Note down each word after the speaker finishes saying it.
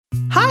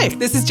Hi,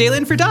 this is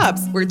Jalen for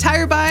Dobbs, where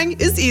tire buying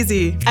is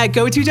easy. At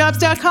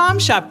GoToDobbs.com,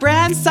 shop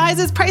brands,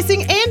 sizes,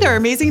 pricing, and our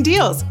amazing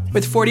deals.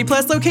 With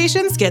 40-plus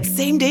locations, get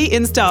same-day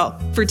install.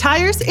 For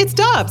tires, it's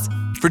Dobbs.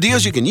 For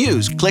deals you can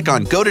use, click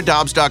on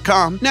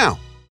GoToDobbs.com now.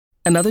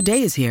 Another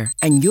day is here,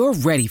 and you're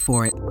ready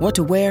for it. What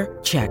to wear?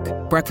 Check.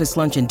 Breakfast,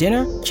 lunch, and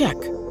dinner? Check.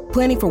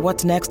 Planning for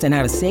what's next and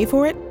how to save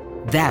for it?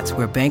 That's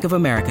where Bank of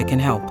America can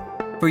help.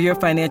 For your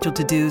financial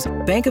to-dos,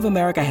 Bank of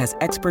America has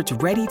experts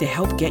ready to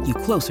help get you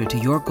closer to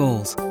your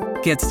goals.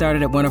 Get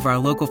started at one of our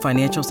local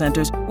financial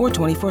centers or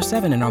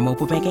 24/7 in our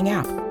mobile banking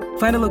app.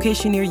 Find a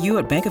location near you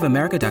at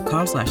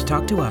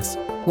bankofamerica.com/talktous.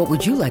 What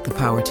would you like the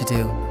power to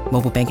do?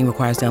 Mobile banking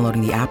requires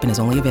downloading the app and is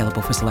only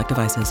available for select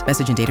devices.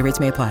 Message and data rates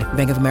may apply.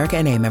 Bank of America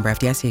N.A., member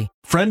FDIC.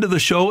 Friend of the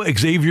show,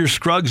 Xavier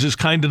Scruggs, is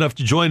kind enough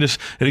to join us.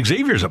 And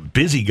Xavier's a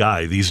busy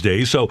guy these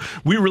days, so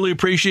we really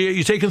appreciate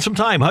you taking some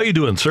time. How you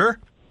doing, sir?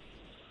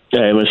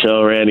 Hey,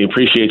 Michelle, Randy,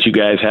 appreciate you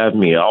guys having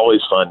me. Always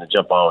fun to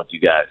jump on with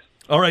you guys.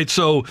 All right,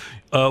 so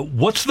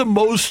what's the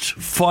most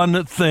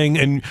fun thing,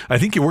 and I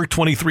think you work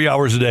 23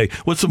 hours a day,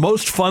 what's the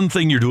most fun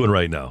thing you're doing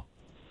right now?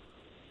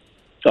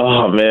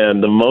 Oh,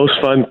 man, the most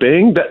fun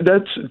thing?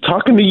 That's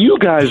talking to you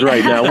guys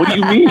right now. What do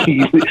you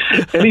mean?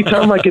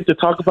 Anytime I get to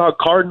talk about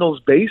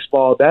Cardinals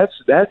baseball, that's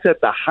at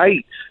the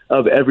height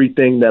of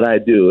everything that I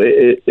do.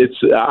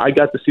 I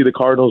got to see the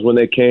Cardinals when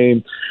they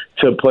came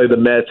to play the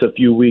Mets a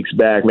few weeks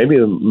back, maybe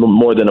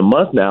more than a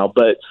month now,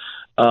 but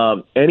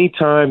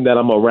anytime that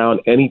I'm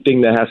around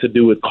anything that has to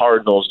do with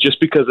Cardinals, just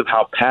because of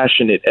how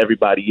passionate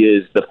everybody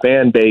is, the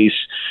fan base,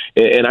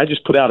 and I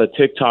just put out a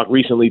TikTok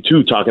recently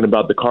too talking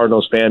about the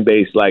Cardinals fan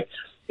base, like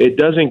it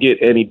doesn't get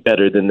any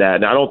better than that.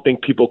 And I don't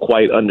think people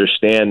quite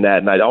understand that.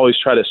 And I always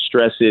try to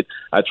stress it.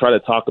 I try to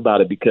talk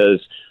about it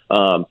because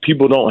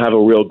people don't have a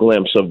real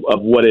glimpse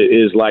of what it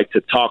is like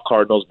to talk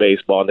Cardinals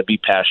baseball and to be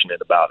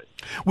passionate about it.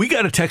 We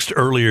got a text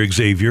earlier,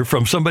 Xavier,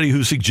 from somebody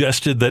who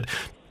suggested that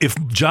if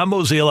John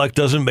Mozeliak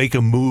doesn't make a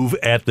move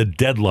at the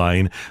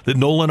deadline, that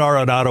Nolan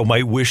Arenado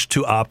might wish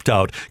to opt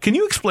out. Can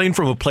you explain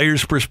from a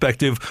player's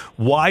perspective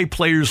why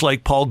players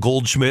like Paul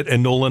Goldschmidt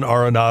and Nolan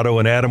Arenado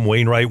and Adam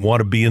Wainwright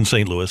want to be in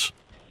St. Louis?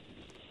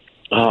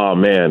 Oh,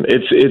 man,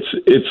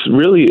 it's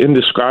really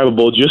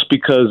indescribable just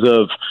because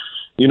of,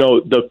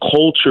 the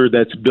culture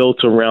that's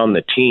built around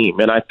the team.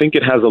 And I think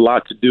it has a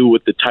lot to do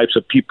with the types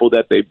of people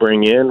that they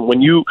bring in.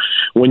 When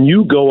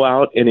you go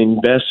out and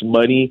invest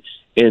money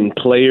in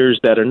players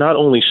that are not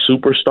only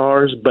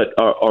superstars, but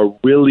are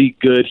really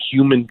good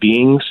human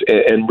beings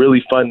and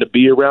really fun to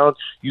be around,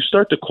 you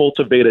start to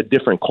cultivate a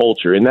different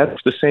culture. And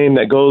that's the same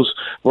that goes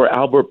for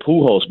Albert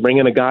Pujols,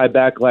 bringing a guy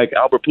back like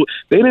Albert Pujols.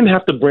 They didn't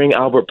have to bring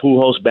Albert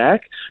Pujols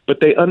back, but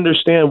they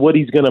understand what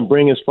he's going to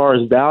bring as far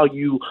as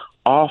value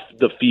off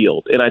the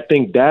field. And I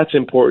think that's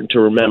important to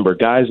remember.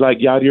 Guys like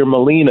Yadier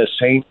Molina,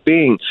 same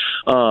thing.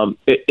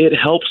 It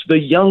helps the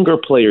younger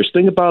players.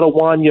 Think about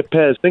Juan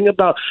Yepez. Think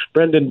about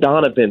Brendan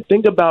Donovan.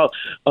 Think about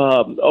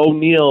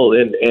O'Neill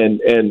and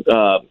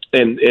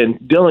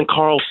Dylan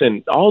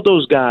Carlson. All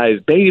those guys,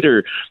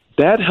 Bader.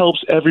 That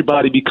helps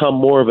everybody become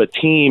more of a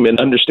team and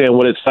understand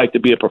what it's like to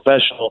be a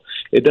professional.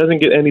 It doesn't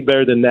get any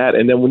better than that.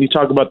 And then when you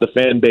talk about the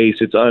fan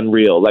base, it's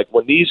unreal. Like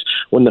when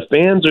the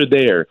fans are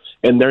there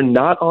and they're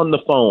not on the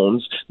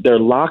phones, they're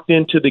locked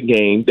into the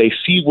game. They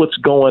see what's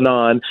going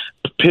on,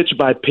 pitch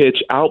by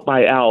pitch, out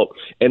by out,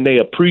 and they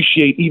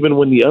appreciate even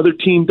when the other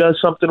team does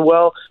something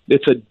well.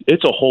 It's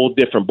a whole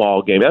different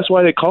ball game. That's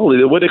why they call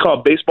it what they call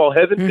baseball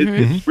heaven.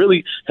 Mm-hmm. It's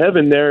really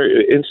heaven there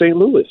in St.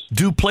 Louis.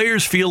 Do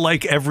players feel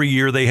like every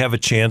year they have a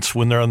chance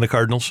when they're on the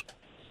Cardinals?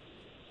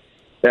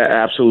 Yeah,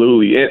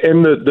 absolutely.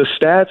 And the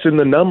stats and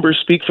the numbers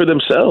speak for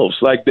themselves.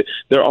 Like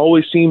there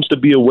always seems to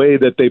be a way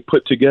that they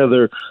put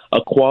together a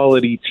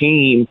quality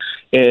team,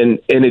 and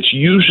it's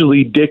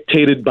usually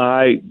dictated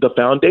by the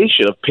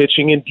foundation of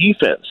pitching and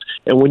defense.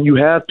 And when you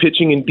have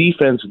pitching and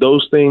defense,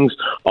 those things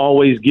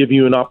always give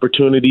you an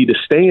opportunity to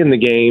stay in the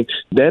game.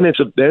 Then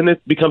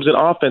it becomes an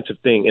offensive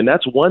thing. And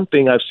that's one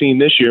thing I've seen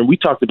this year. And we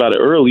talked about it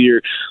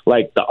earlier,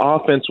 like the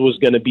offense was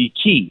going to be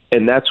key.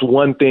 And that's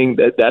one thing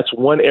that's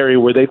one area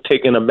where they've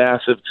taken a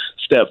massive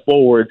step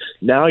forward.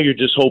 Now you're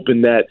just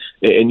hoping that,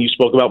 and you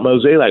spoke about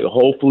Mozeliak,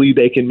 hopefully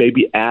they can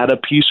maybe add a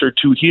piece or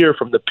two here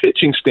from the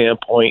pitching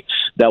standpoint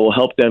that will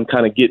help them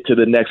kind of get to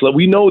the next level.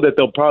 We know that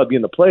they'll probably be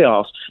in the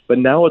playoffs, but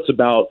now it's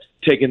about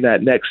taking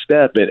that next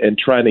step and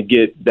trying to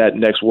get that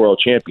next world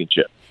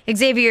championship.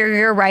 Xavier,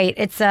 you're right.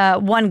 It's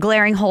one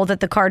glaring hole that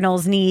the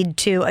Cardinals need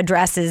to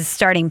address is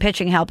starting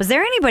pitching help. Is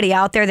there anybody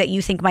out there that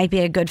you think might be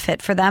a good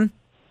fit for them?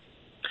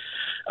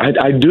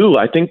 I do.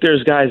 I think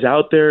there's guys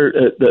out there.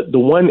 The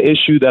one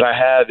issue that I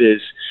have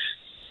is,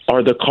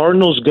 are the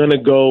Cardinals going to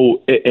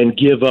go and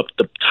give up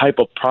the type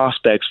of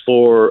prospects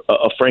for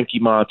a Frankie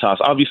Montas?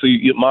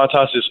 Obviously,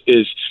 Montas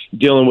is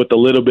dealing with a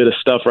little bit of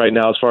stuff right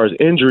now as far as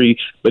injury,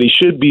 but he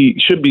should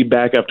be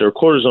back after a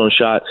cortisone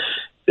shot.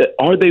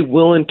 Are they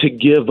willing to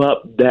give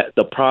up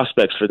the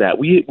prospects for that?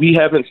 We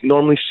haven't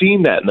normally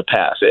seen that in the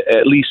past,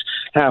 at least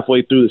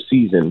halfway through the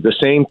season. The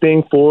same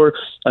thing for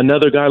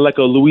another guy like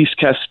a Luis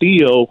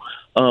Castillo.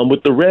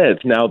 with the Reds.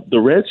 Now, the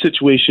Reds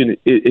situation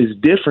is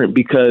different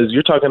because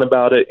you're talking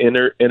about an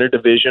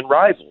interdivision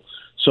rival.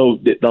 So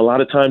a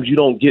lot of times you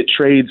don't get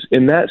trades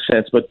in that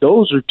sense, but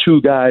those are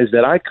two guys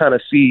that I kind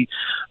of see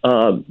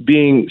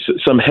being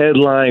some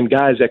headline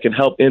guys that can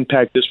help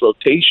impact this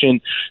rotation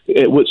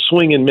with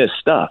swing and miss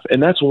stuff.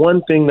 And that's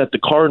one thing that the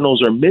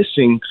Cardinals are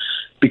missing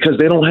because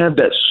they don't have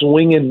that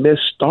swing and miss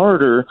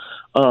starter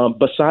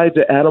besides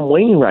the Adam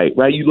Wainwright,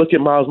 right? You look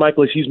at Miles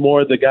Michaelis, he's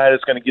more the guy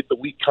that's going to get the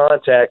weak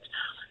contact.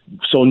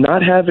 So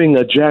not having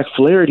a Jack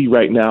Flaherty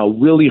right now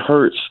really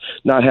hurts,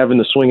 not having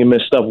the swing and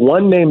miss stuff.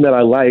 One name that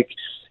I like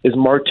is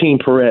Martin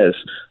Perez.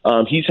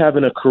 He's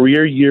having a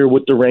career year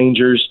with the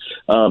Rangers.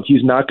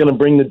 He's not going to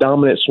bring the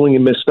dominant swing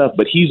and miss stuff,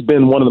 but he's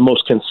been one of the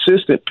most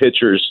consistent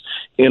pitchers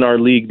in our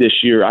league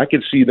this year. I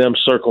could see them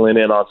circling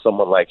in on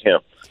someone like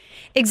him.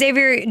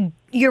 Xavier,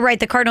 you're right.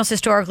 The Cardinals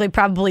historically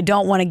probably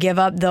don't want to give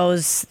up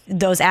those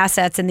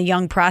assets and the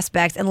young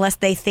prospects unless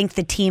they think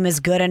the team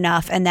is good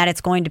enough and that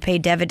it's going to pay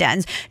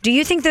dividends. Do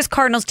you think this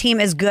Cardinals team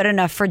is good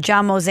enough for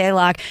John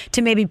Mozeliak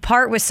to maybe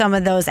part with some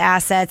of those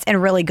assets and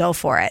really go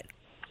for it?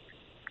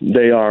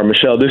 They are,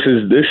 Michelle. This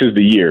is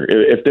the year.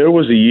 If there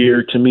was a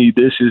year, to me,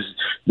 this is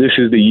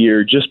the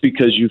year. Just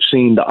because you've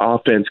seen the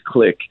offense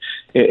click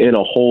in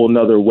a whole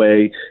nother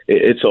way,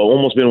 it's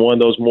almost been one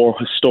of those more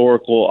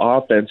historical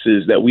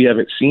offenses that we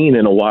haven't seen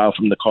in a while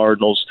from the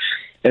Cardinals.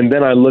 And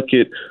then I look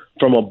at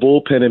from a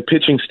bullpen and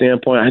pitching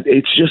standpoint,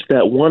 it's just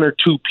that one or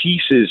two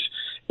pieces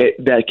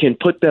that can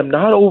put them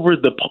not over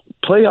the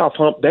playoff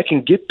hump, that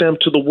can get them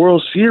to the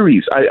World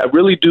Series. I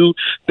really do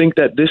think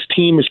that this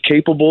team is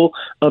capable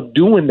of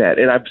doing that.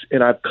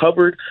 And I've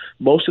covered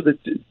most of the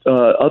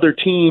other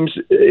teams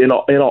in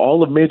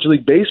all of Major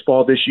League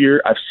Baseball this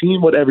year. I've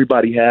seen what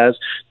everybody has.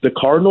 The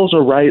Cardinals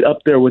are right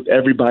up there with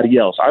everybody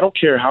else. I don't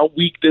care how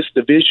weak this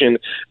division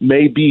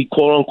may be,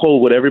 quote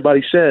unquote, what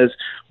everybody says.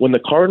 When the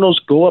Cardinals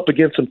go up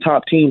against some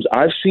top teams,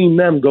 I've seen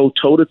them go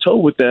toe-to-toe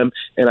with them,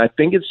 and I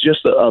think it's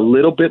just a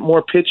little bit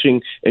more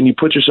pitching, and you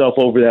put yourself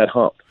over that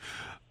hump.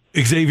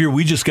 Xavier,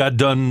 we just got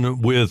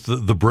done with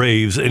the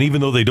Braves, and even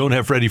though they don't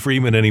have Freddie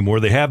Freeman anymore,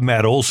 they have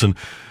Matt Olson.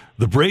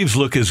 The Braves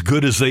look as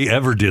good as they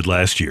ever did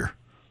last year.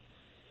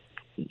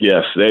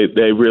 Yes,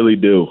 they really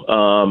do.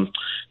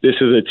 This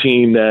is a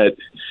team that,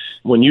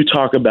 when you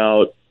talk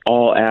about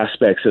all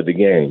aspects of the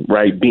game,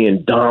 right,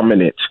 being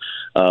dominant,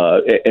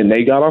 and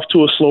they got off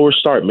to a slower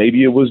start.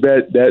 Maybe it was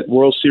that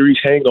World Series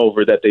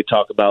hangover that they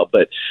talk about,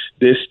 but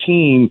this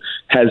team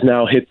has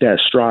now hit that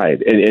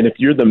stride. And if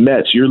you're the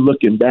Mets, you're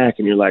looking back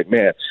and you're like,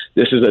 man,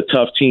 this is a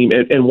tough team.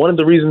 And one of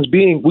the reasons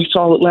being, we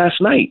saw it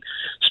last night,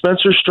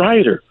 Spencer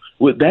Strider.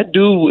 That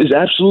dude is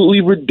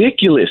absolutely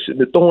ridiculous.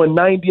 They're throwing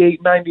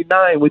 98,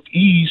 99 with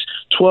ease,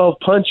 12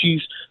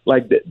 punchies.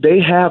 Like, they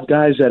have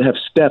guys that have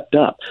stepped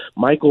up.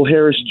 Michael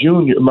Harris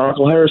II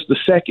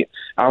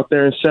out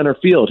there in center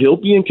field. He'll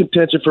be in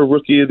contention for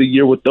Rookie of the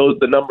Year with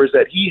the numbers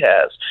that he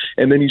has.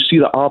 And then you see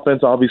the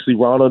offense, obviously,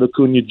 Ronald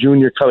Acuna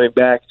Jr. coming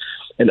back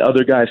and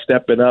other guys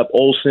stepping up.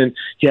 Olsen,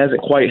 he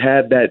hasn't quite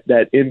had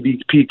that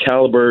MVP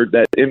caliber,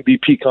 that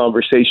MVP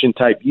conversation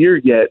type year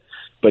yet,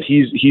 but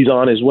he's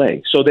on his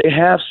way. So they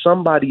have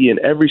somebody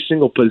in every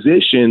single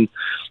position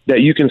that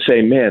you can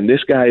say, man,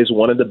 this guy is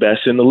one of the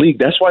best in the league.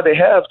 That's why they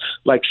have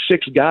like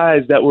 6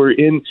 guys that were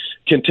in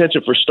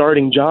contention for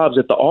starting jobs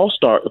at the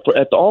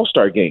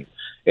All-Star game.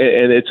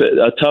 And it's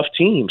a tough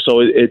team.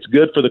 So it's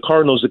good for the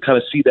Cardinals to kind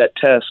of see that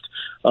test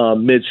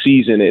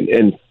mid-season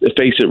and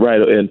face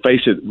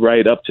it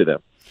right up to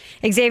them.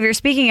 Xavier,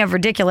 speaking of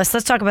ridiculous,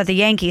 let's talk about the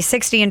Yankees.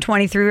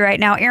 60-23 right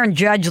now. Aaron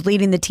Judge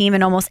leading the team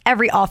in almost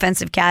every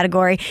offensive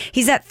category.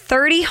 He's at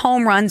 30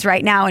 home runs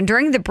right now. And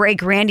during the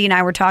break, Randy and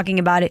I were talking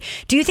about it.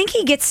 Do you think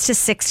he gets to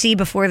 60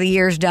 before the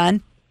year's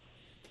done?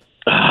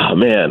 Oh,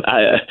 man,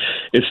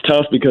 it's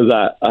tough because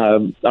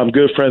I'm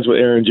good friends with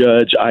Aaron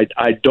Judge.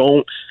 I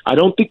don't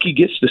think he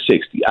gets to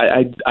 60.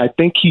 I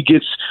think he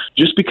gets,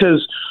 just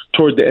because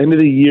toward the end of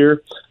the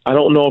year, I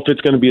don't know if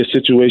it's going to be a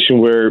situation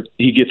where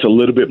he gets a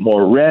little bit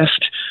more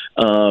rest.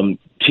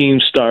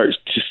 Teams start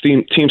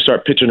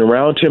pitching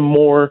around him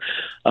more.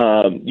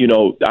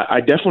 I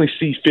definitely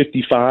see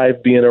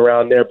 55 being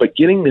around there, but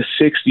getting to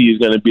 60 is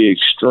going to be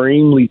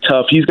extremely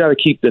tough. He's got to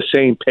keep the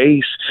same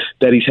pace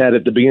that he's had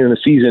at the beginning of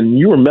the season.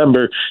 You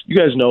remember, you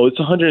guys know, it's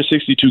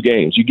 162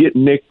 games. You get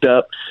nicked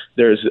up.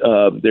 There's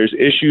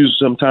issues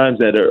sometimes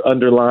that are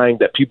underlying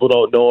that people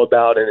don't know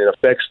about, and it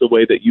affects the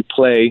way that you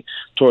play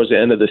towards the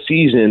end of the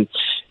season.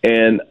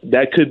 And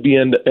that could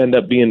end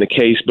up being the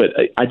case, but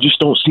I just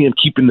don't see him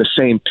keeping the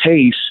same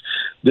pace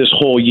this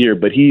whole year.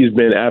 But he's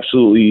been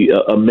absolutely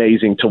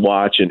amazing to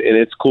watch, and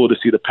it's cool to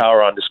see the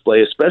power on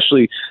display,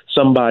 especially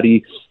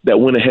somebody that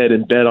went ahead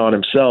and bet on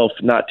himself,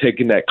 not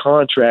taking that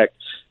contract.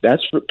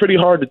 That's pretty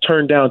hard to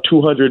turn down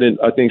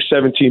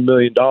 $17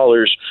 million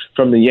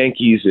from the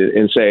Yankees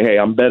and say, hey,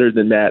 I'm better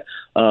than that.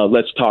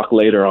 Let's talk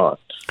later on.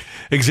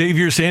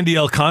 Xavier, Sandy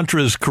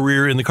Alcantara's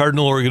career in the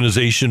Cardinal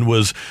organization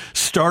was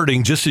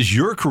starting just as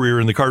your career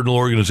in the Cardinal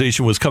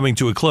organization was coming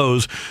to a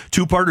close.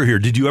 Two-parter here.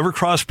 Did you ever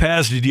cross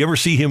paths? Did you ever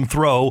see him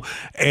throw?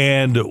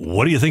 And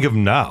what do you think of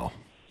him now?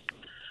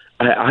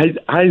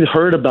 I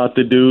heard about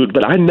the dude,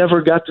 but I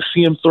never got to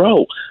see him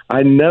throw.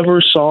 I never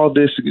saw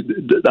this.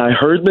 I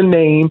heard the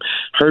name,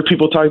 heard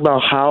people talk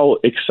about how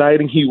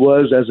exciting he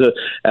was as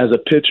a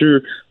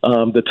pitcher,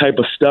 the type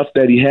of stuff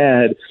that he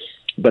had,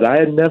 but I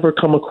had never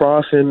come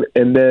across him.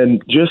 And then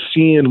just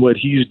seeing what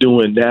he's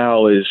doing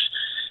now is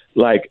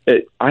like,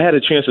 I had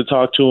a chance to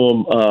talk to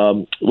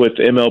him with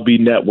MLB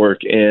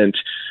Network, and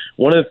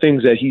one of the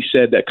things that he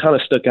said that kind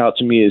of stuck out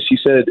to me is he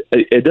said,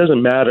 it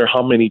doesn't matter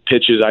how many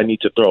pitches I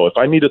need to throw. If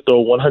I need to throw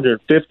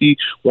 150,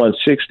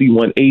 160,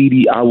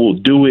 180, I will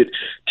do it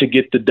to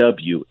get the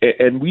W.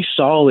 And we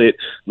saw it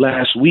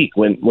last week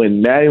when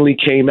Mattingly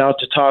came out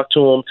to talk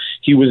to him.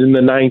 He was in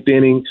the ninth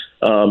inning,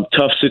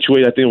 tough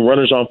situation. I think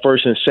runners on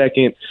first and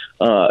second,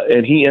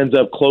 and he ends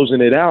up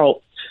closing it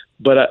out.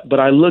 But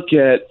I look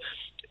at,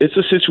 it's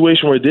a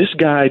situation where this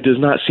guy does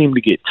not seem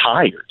to get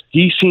tired.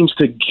 He seems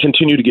to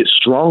continue to get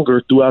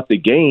stronger throughout the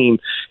game,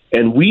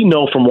 and we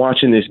know from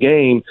watching this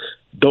game,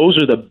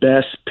 those are the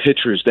best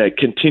pitchers that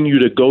continue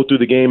to go through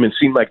the game and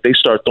seem like they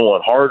start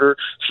throwing harder,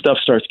 stuff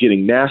starts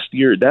getting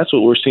nastier. That's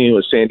what we're seeing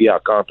with Sandy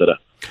Alcantara.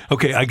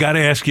 Okay, I got to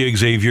ask you,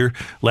 Xavier.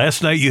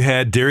 Last night you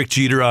had Derek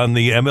Jeter on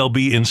the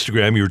MLB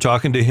Instagram. You were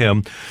talking to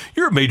him.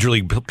 You're a major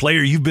league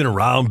player. You've been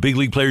around big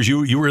league players.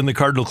 You were in the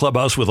Cardinal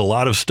clubhouse with a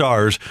lot of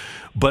stars.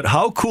 But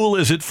how cool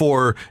is it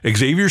for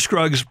Xavier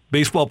Scruggs,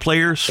 baseball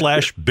player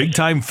 /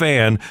 big-time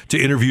fan, to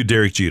interview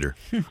Derek Jeter?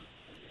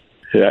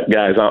 Yeah,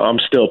 guys, I'm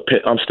still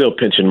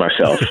pinching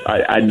myself.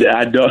 I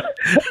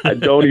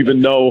don't even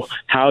know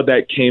how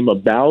that came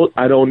about.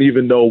 I don't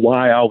even know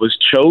why I was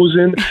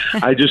chosen.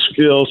 I just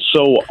feel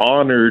so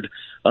honored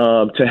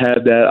to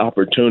have that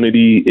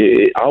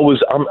opportunity.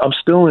 I'm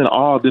still in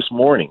awe this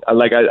morning.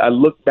 I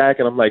look back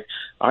and I'm like,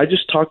 I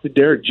just talked to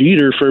Derek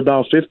Jeter for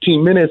about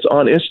 15 minutes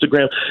on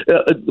Instagram.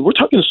 We're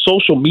talking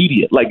social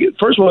media. Like,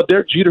 first of all,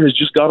 Derek Jeter has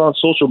just got on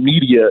social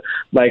media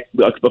like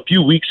a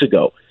few weeks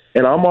ago.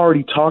 And I'm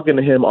already talking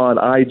to him on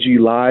IG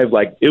Live.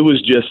 Like, it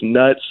was just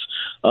nuts.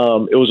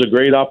 It was a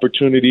great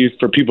opportunity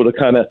for people to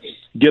kind of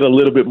get a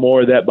little bit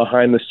more of that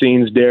behind the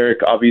scenes. Derek,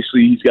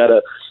 obviously, he's got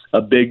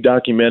a big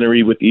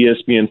documentary with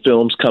ESPN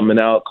Films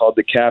coming out called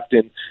The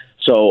Captain.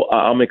 So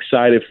I'm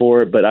excited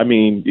for it. But, I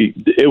mean,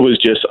 it was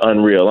just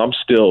unreal. I'm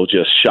still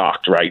just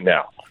shocked right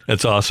now.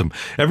 That's awesome.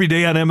 Every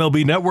day on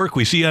MLB Network,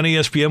 we see you on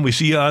ESPN, we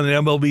see you on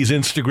MLB's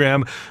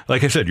Instagram.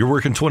 Like I said, you're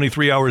working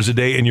 23 hours a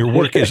day, and your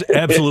work is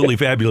absolutely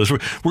fabulous.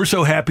 We're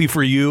so happy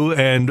for you,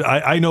 and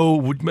I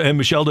know, and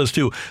Michelle does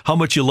too, how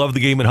much you love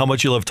the game and how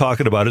much you love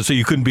talking about it, so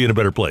you couldn't be in a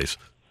better place.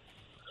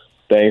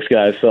 Thanks,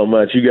 guys, so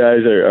much. You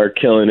guys are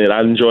killing it.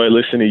 I enjoy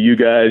listening to you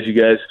guys. You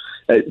guys,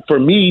 for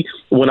me,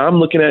 when I'm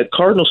looking at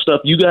Cardinal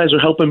stuff, you guys are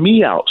helping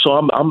me out. So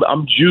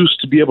I'm juiced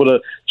to be able to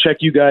check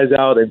you guys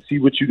out and see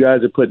what you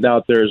guys are putting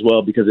out there as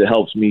well, because it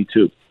helps me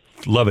too.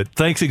 Love it.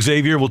 Thanks,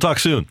 Xavier. We'll talk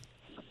soon.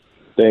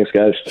 Thanks,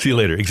 guys. See you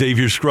later.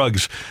 Xavier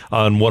Scruggs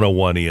on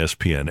 101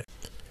 ESPN.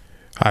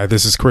 Hi,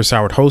 this is Chris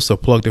Howard, host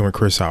of Plugged In with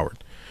Chris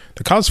Howard.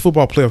 The College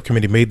Football Playoff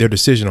Committee made their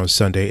decision on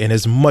Sunday, and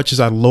as much as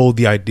I loathe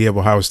the idea of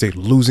Ohio State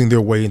losing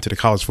their way into the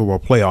College Football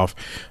Playoff,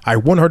 I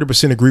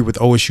 100% agree with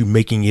OSU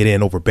making it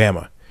in over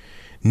Bama.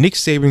 Nick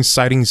Saban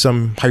citing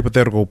some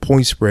hypothetical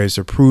point spreads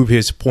to prove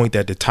his point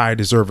that the Tide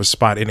deserve a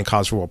spot in the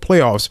college football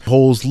playoffs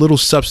holds little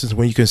substance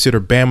when you consider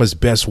Bama's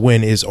best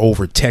win is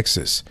over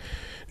Texas.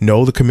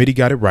 No, the committee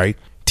got it right.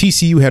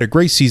 TCU had a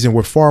great season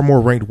with far more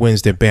ranked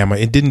wins than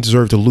Bama and didn't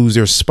deserve to lose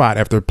their spot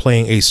after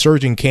playing a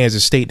surging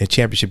Kansas State in a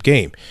championship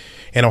game.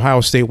 And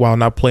Ohio State, while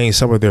not playing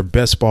some of their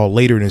best ball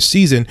later in the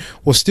season,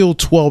 was still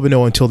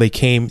 12-0 until they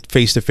came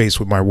face-to-face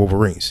with my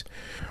Wolverines.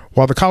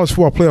 While the college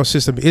football playoff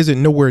system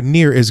isn't nowhere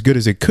near as good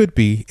as it could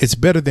be, it's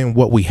better than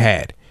what we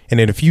had.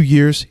 And in a few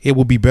years, it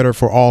will be better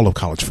for all of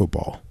college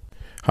football.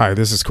 Hi,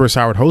 this is Chris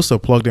Howard, host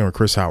of Plugged In with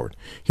Chris Howard.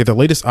 Get the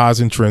latest odds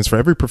and trends for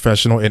every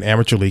professional and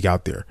amateur league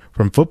out there.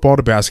 From football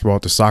to basketball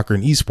to soccer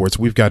and esports,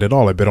 we've got it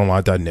all at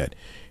betonline.net.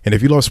 And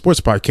if you love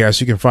sports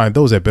podcasts, you can find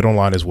those at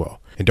BetOnline as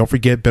well. And don't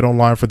forget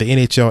BetOnline for the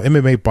NHL,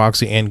 MMA,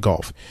 boxing, and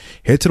golf.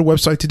 Head to the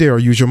website today or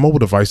use your mobile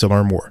device to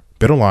learn more.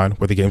 BetOnline,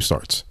 where the game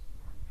starts.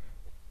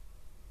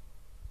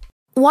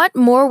 Want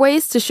more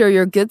ways to show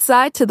your good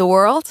side to the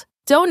world?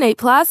 Donate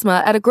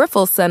plasma at a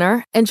Grifols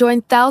Center and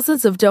join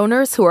thousands of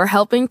donors who are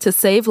helping to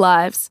save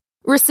lives.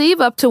 Receive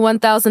up to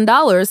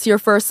 $1,000 your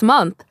first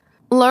month.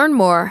 Learn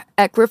more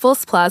at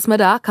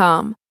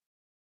grifolsplasma.com.